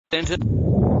And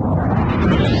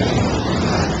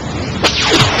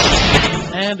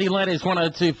the latest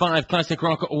 102.5 Classic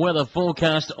Rock weather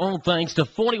forecast, all thanks to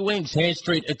 40 Winks, Hare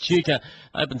Street, Echuca.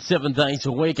 Open 7 days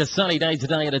a week. A sunny day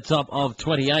today at a top of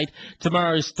 28.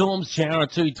 Tomorrow, storms, shower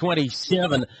 2,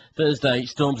 27. Thursday,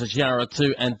 storms, a shower of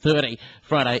 2 and 30.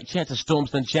 Friday, chance of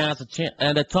storms and showers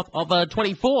and a top of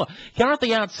 24.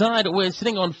 Currently outside, we're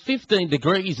sitting on 15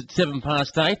 degrees at 7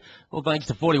 past 8. All thanks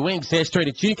to 40 Winks, Hare Street,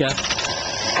 Echuca.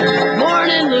 Good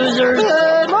morning, losers.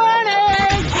 Good morning.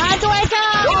 Time to wake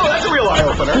up. Oh, that's a real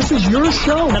eye-opener. This is your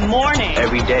show. In the morning.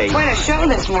 Every day. What a show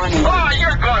this morning. Oh,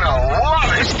 you're gonna love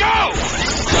it. Let's go!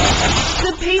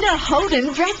 The Peter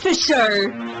Holden Breakfast Show.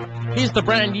 Here's the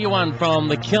brand new one from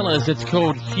The Killers. It's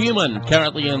called Human,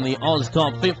 currently in the Oz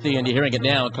Top 50, and you're hearing it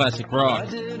now on Classic Rock.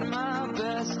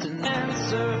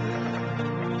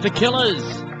 The Killers,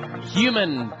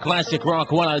 Human, Classic Rock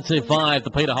 102.5,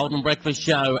 the Peter Holden Breakfast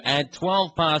Show at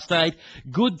 12 past 8.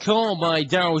 Good call by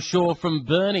Darryl Shaw from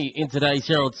Burnie in today's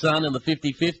Herald Sun in the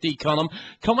 50-50 column,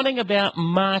 commenting about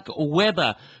Mark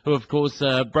Webber, who of course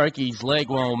broke his leg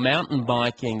while mountain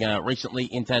biking recently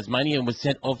in Tasmania and was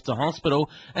sent off to hospital.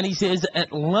 And he says,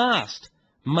 at last,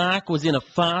 Mark was in a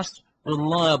fast,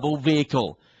 reliable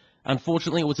vehicle.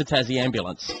 Unfortunately, it was a Tassie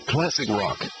ambulance. Classic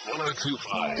Rock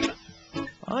 102.5.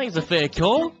 I think it's a fair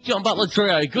call. John Butler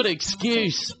Trio, good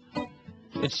excuse.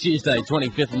 It's Tuesday,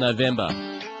 25th of November.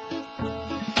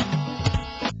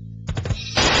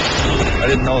 I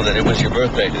didn't know that it was your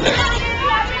birthday today.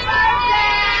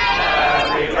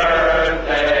 Happy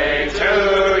birthday to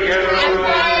you.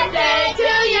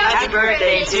 Happy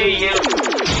birthday to you.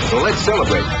 So let's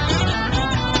celebrate.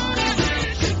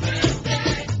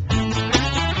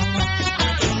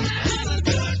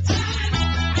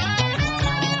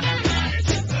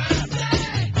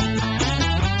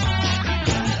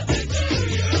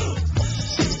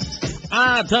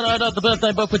 Download out the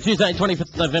birthday book for Tuesday,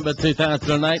 25th November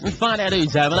 2008 and find out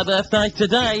who's having a birthday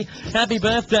today. Happy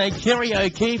birthday, Kerry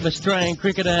O'Keefe, Australian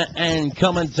cricketer and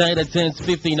commentator, turns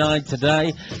 59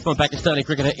 today. From Pakistani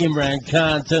cricketer Imran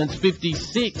Khan turns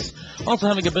 56. Also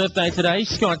having a birthday today,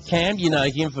 Scott Camp, you know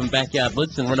him from Backyard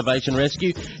Blitz and Renovation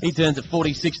Rescue. He turns at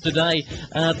 46 today.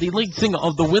 The lead singer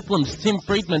of the Whitlams, Tim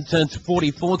Friedman, turns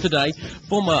 44 today.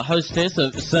 Former hostess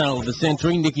of Sail of the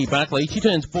Century, Nikki Buckley, she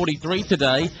turns 43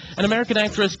 today. And American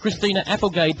actress Christina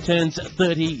Applegate turns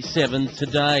 37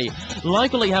 today.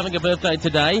 Locally having a birthday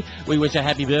today, we wish a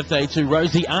happy birthday to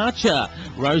Rosie Archer.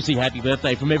 Rosie, happy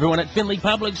birthday from everyone at Finley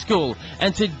Public School.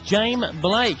 And to Jamie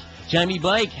Blake,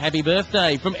 happy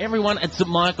birthday from everyone at St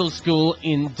Michael's School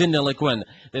in Deniliquin.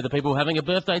 They're the people having a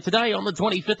birthday today on the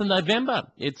 25th of November.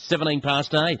 It's 17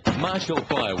 past 8. Marshall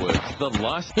Fireworks, the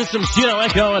last. Here's some Pseudo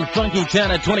Echo and Funky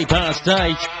Town at 20 past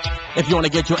 8. If you want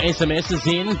to get your SMSs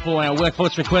in for our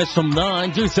workforce request from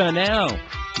 9, do so now.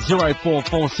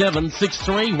 0447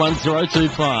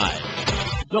 631025.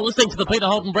 You're listening to the Peter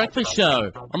Holden Breakfast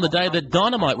Show on the day that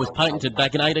dynamite was patented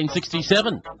back in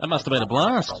 1867. That must have been a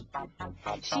blast.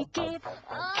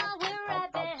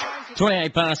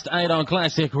 28 past 8 on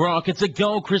Classic Rock. It's a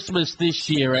gold Christmas this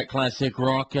year at Classic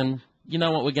Rock, and you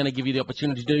know what we're going to give you the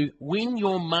opportunity to do? Win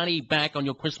your money back on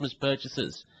your Christmas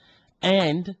purchases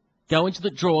and go into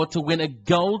the draw to win a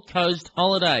Gold Coast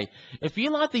holiday. If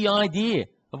you like the idea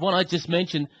of what I just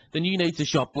mentioned, then you need to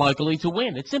shop locally to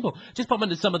win. It's simple. Just pop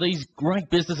into some of these great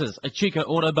businesses, Echuca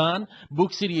Auto Barn,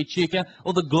 Book City Echuca,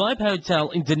 or the Globe Hotel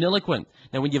in Deniliquin.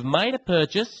 Now, when you've made a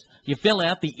purchase, you fill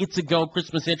out the It's a Gold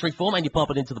Christmas entry form and you pop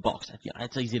it into the box.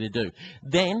 It's easy to do.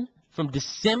 Then, from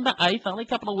December 8th, only a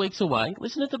couple of weeks away,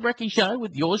 listen to the Brekkie Show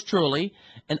with yours truly,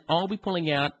 and I'll be pulling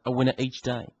out a winner each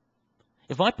day.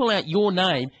 If I pull out your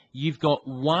name, you've got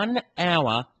 1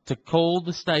 hour to call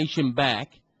the station back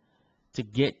to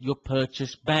get your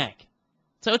purchase back.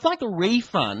 So it's like a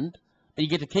refund, but you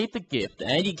get to keep the gift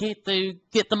and you get to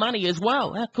get the money as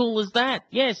well. How cool is that?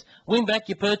 Yes, win back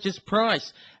your purchase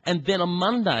price. And then on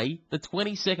Monday, the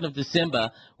 22nd of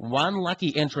December, one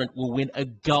lucky entrant will win a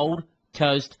Gold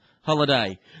Coast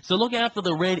holiday. So look out for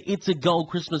the red It's a Gold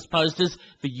Christmas posters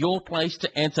for your place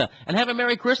to enter. And have a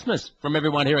Merry Christmas from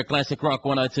everyone here at Classic Rock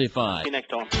 102.5. See you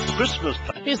next on Christmas.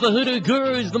 Here's the Hoodoo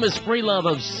Gurus, the Miss Free Love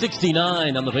of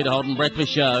 69 on the Peter Holden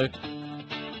Breakfast Show.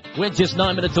 We're just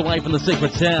 9 minutes away from the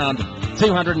secret sound.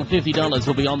 $250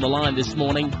 will be on the line this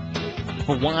morning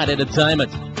for Wyatt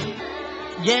Entertainment.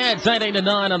 Yeah, it's 18 to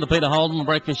 9 on the Peter Holden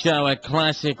Breakfast Show at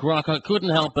Classic Rock. I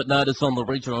couldn't help but notice on the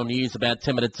regional news about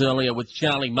 10 minutes earlier with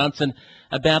Charlie Munson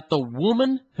about the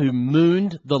woman who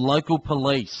mooned the local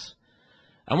police.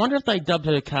 I wonder if they dubbed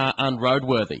her car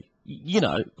unroadworthy, you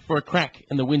know, for a crack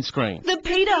in the windscreen. The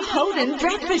Peter Holden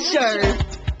Breakfast Show.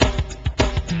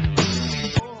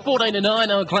 14 to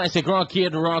 9 on Classic Rock.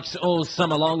 Kid rocks all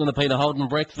summer long on the Peter Holden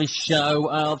Breakfast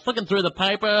Show. Flicking through the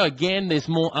paper, again, there's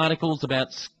more articles about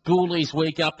Schoolies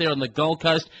Week up there on the Gold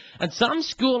Coast. And some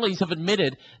schoolies have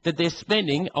admitted that they're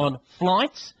spending on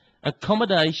flights,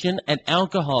 accommodation and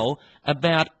alcohol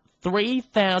about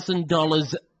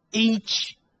 $3,000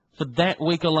 each for that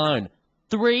week alone.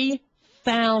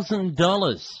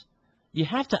 $3,000. You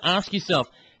have to ask yourself,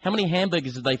 how many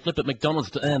hamburgers did they flip at McDonald's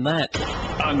to earn that?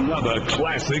 Another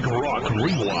Classic Rock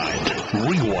Rewind. Now,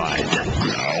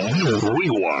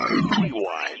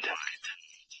 rewind.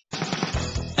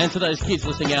 And to those kids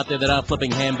listening out there that are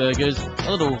flipping hamburgers,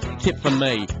 a little tip from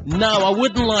me. No, I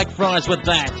wouldn't like fries with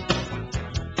that.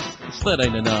 It's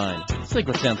 13 to 9.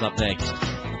 Secret Sound's up next.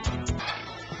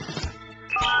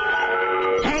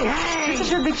 This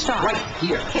is your big star. Right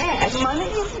here. Cash. Money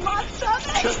is not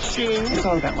something. It's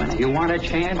all about winning. You want a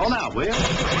chance? Oh, now, will you?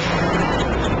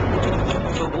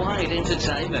 For Wide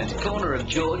Entertainment, corner of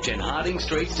George and Harding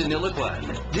Streets to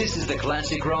Nilliquan. This is the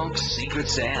Classic Rock Secret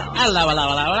Sound.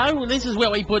 Hello. This is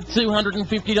where we put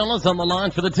 $250 on the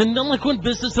line for the Nilliquan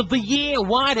Business of the Year.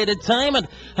 Wide Entertainment.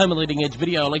 Home of leading edge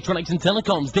video, electronics and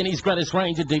telecoms. Denny's greatest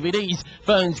range of DVDs,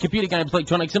 phones, computer games,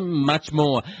 electronics and much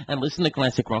more. And listen to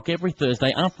Classic Rock every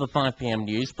Thursday after the 5 p.m.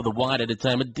 news for the Wide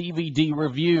Entertainment DVD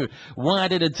review.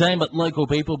 Wide Entertainment, local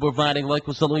people providing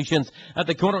local solutions. At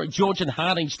the corner of George and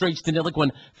Harding Streets to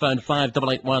Nilliquan. Phone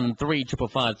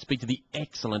 5881-3555 to speak to the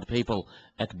excellent people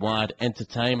at Wide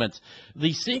Entertainment.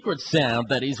 The secret sound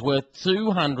that is worth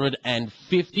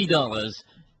 $250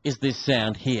 is this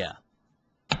sound here.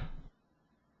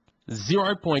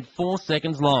 0.4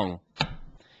 seconds long.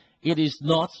 It is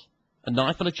not a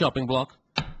knife on a chopping block,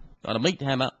 not a meat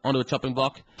hammer onto a chopping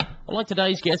block. Or like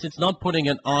today's guest, it's not putting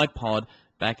an iPod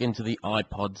back into the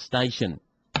iPod station.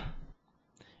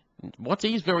 What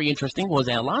is very interesting was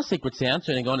our last secret sound,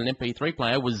 turning on an MP3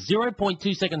 player, was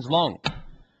 0.2 seconds long.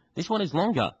 This one is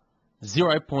longer,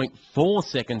 0.4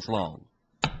 seconds long.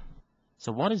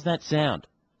 So what is that sound?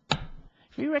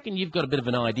 If you reckon you've got a bit of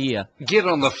an idea, Get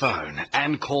on the phone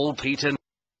and call Peter.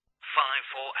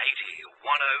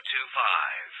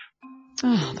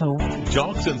 5480-1025.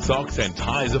 Jocks and socks and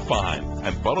ties are fine.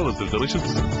 And follow us to delicious...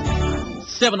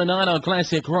 7 to 9 on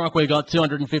Classic Rock. We got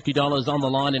 $250 on the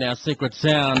line in our secret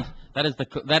sound. That is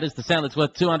the sound that's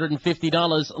worth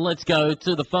 $250. Let's go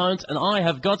to the phones, and I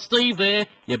have got Steve there.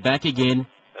 You're back again.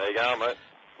 There you go, mate.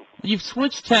 You've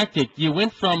switched tactic. You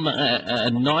went from a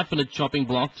knife and a chopping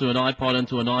block to an iPod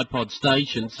into an iPod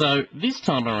station. So this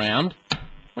time around,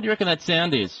 what do you reckon that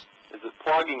sound is? Is it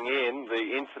plugging in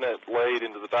the internet lead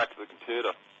into the back of the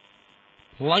computer?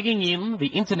 Plugging in the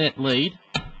internet lead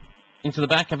into the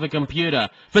back of a computer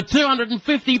for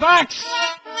 $250.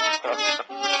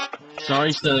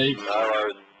 Sorry, Steve. No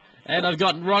worries. And I've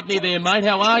got Rodney there, mate.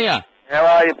 How are you? How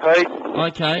are you, Pete?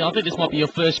 Okay, I think this might be your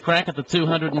first crack at the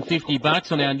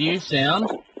 $250 on our new sound.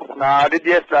 No, I did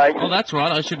yesterday. Oh, that's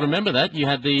right. I should remember that. You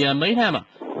had the meat hammer.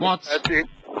 That's it.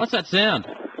 What's that sound?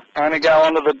 I'm going to go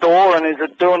onto the door, and is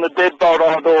it doing the deadbolt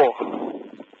on the door?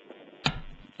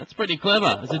 That's pretty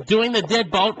clever. Is it doing the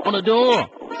deadbolt on a door?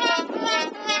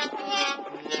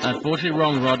 Unfortunately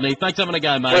wrong, Rodney. Thanks for having a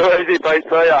go, mate. Too easy, Pete.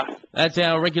 See ya. That's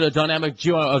our regular dynamic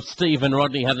duo of Steve and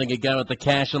Rodney having a go at the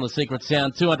cash on the secret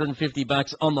sound.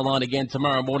 $250 on the line again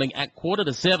tomorrow morning at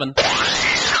 6:45.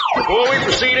 Before we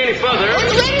proceed any further...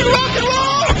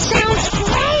 Sounds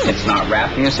great. It's not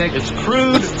rap music. It's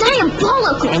crude. It's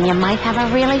diabolical. And you might have a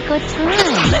really good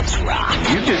time. Let's rock.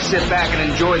 You just sit back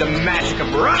and enjoy the magic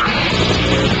of rock.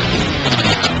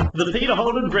 The Peter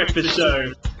Holden Breakfast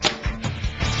Show.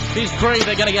 Here's Creed.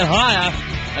 They're going to get higher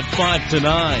at 5 to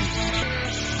 9.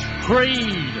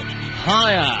 Creed,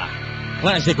 higher.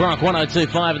 Classic Rock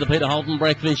 102.5 at the Peter Holden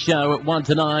Breakfast Show at 1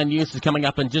 to 9. News is coming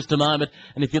up in just a moment.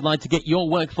 And if you'd like to get your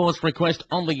workforce request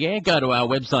on the air, go to our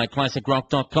website,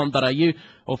 classicrock.com.au,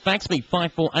 or fax me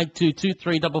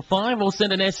 54822355, or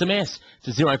send an SMS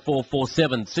to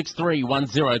 0447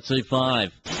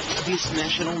 631025. This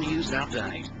national news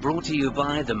update brought to you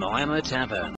by the Miami Tavern.